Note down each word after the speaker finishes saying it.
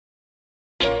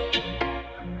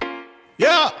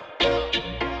Yeah.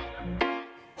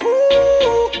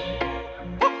 Ooh.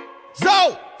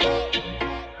 Zoe.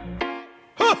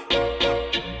 Huh.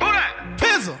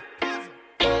 Pizzle.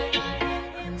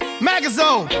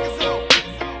 Magazone.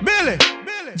 Billy.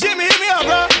 Jimmy, hit me up,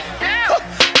 bro.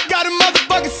 Got a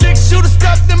motherfucking 6-shooter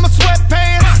stuffed in my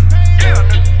sweatpants.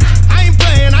 I ain't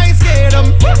playing, I ain't scared of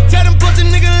them. Tell them pussy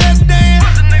nigga, let's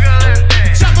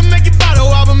dance. Chopper make you bottle,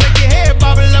 I'ma make your head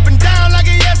bobble up and down like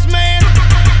a yes man.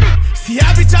 See,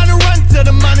 I be trying to run to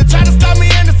the money, try to stop me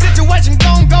in the situation,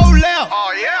 gon' go left.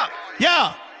 Oh yeah,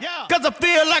 yeah, cause I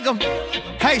feel like I'm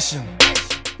Haitian.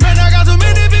 Man, I got so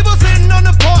many people sitting on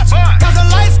the porch. Got some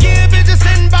light-skinned bitches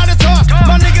sitting by the torch.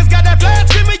 My niggas got that flash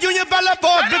screaming Union by la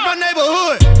Force. This my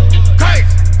neighborhood, crazy.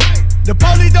 The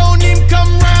police don't even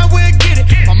come around, we'll get it.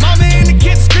 My mama in the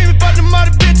kitchen screaming for the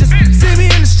mother bitches. See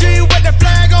me in the street with that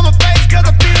flag on my face, cause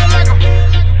I feel like I'm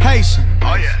Haitian.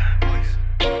 Oh yeah.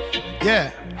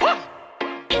 Yeah.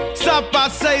 Stop, I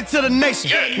say to the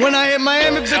nation. When I hit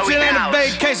Miami, bitch, it ain't a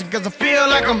vacation, cause I feel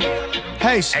like I'm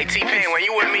Haitian. Hey, T-Pain, when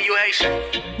you with me, you Haitian.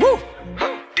 Woo!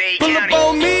 Pull up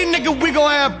on me, nigga, we gon'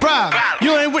 have pride.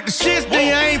 You ain't with the shits, then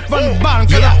you ain't from the bottom,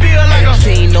 cause I feel like I'm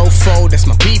 1804, that's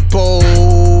my people.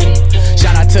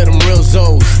 Shout out to them real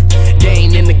Zoes. They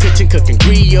ain't in the kitchen cooking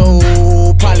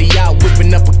griot. Probably out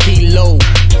whipping up a kilo.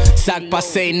 Sac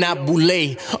passe, not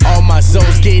boule. All my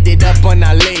Zoes get it up on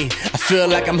LA. I feel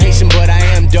like I'm Haitian, but I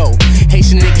am dope.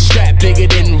 Haitian nigga strap bigger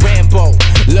than Rambo.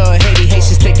 Lil' Haiti,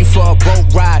 Haitians take you for a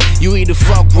boat ride. You either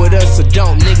fuck with us or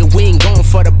don't, nigga, we ain't going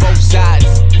for the both sides.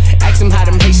 Ask them how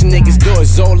them Haitian niggas do it.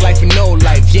 Zoe life and no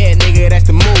life, yeah nigga, that's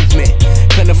the movement.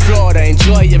 Come to Florida,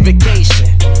 enjoy your vacation,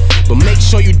 but make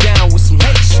sure you down with some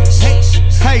Haitians.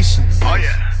 Haitians. Oh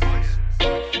yeah.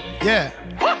 Yeah.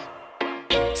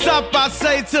 Stop, I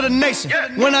say to the nation.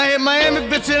 When I hit Miami,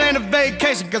 bitch, it ain't a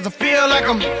vacation, cause I feel like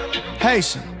I'm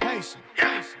Haitian.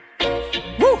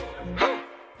 Woo!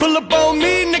 Pull up on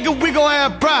me, nigga, we gon'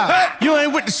 have pride. You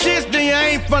ain't with the shits, then you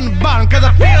ain't from the bottom, cause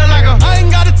I feel like I'm I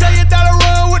ain't gotta tell you that I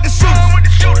run with the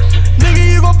shooters.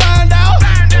 Nigga, you gon' find out.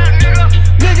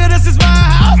 Nigga, this is my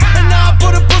house. And now I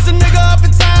put a pussy nigga up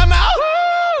in timeout.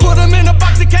 Put him in a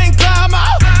box, he can't climb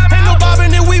out. Ain't no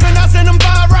bobbing and weaving, I send him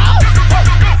viral.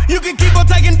 You can keep on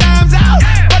taking dimes out,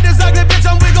 but this ugly bitch,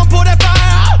 we gon' pull that fire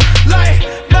out. Like,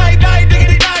 die,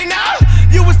 diggity, die now.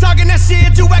 You was talking that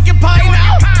shit, you acting pie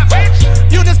now.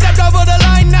 You just stepped over the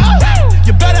line now.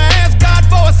 You better ask God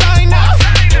for a sign now.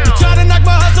 You try to knock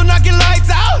my hustle, knock your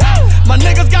lights out. My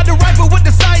niggas got the rifle with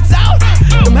the sights out.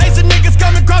 Them Haitian niggas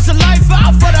coming across your life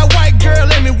out. For that white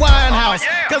girl in me Winehouse,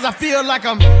 cause I feel like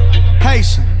I'm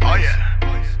Haitian. Oh yeah.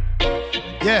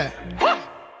 Yeah.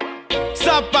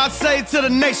 Stop, I say to the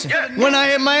nation. When I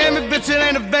hit Miami, bitch, it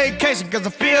ain't a vacation, cause I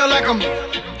feel like I'm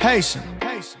Haitian.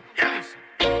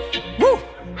 Woo!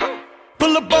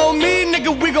 Pull up on me,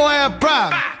 nigga, we gon' have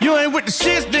pride. You ain't with the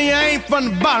shits, then you ain't from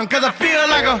the bottom, cause I feel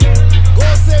like I'm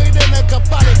Conseil de mec a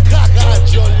parlé caca à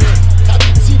Johnny. Quand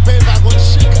T-Pain va gon'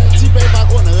 shake, T-Pain va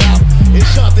gon' rap. Et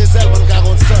chanter celle qu'on va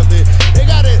gon' chanter.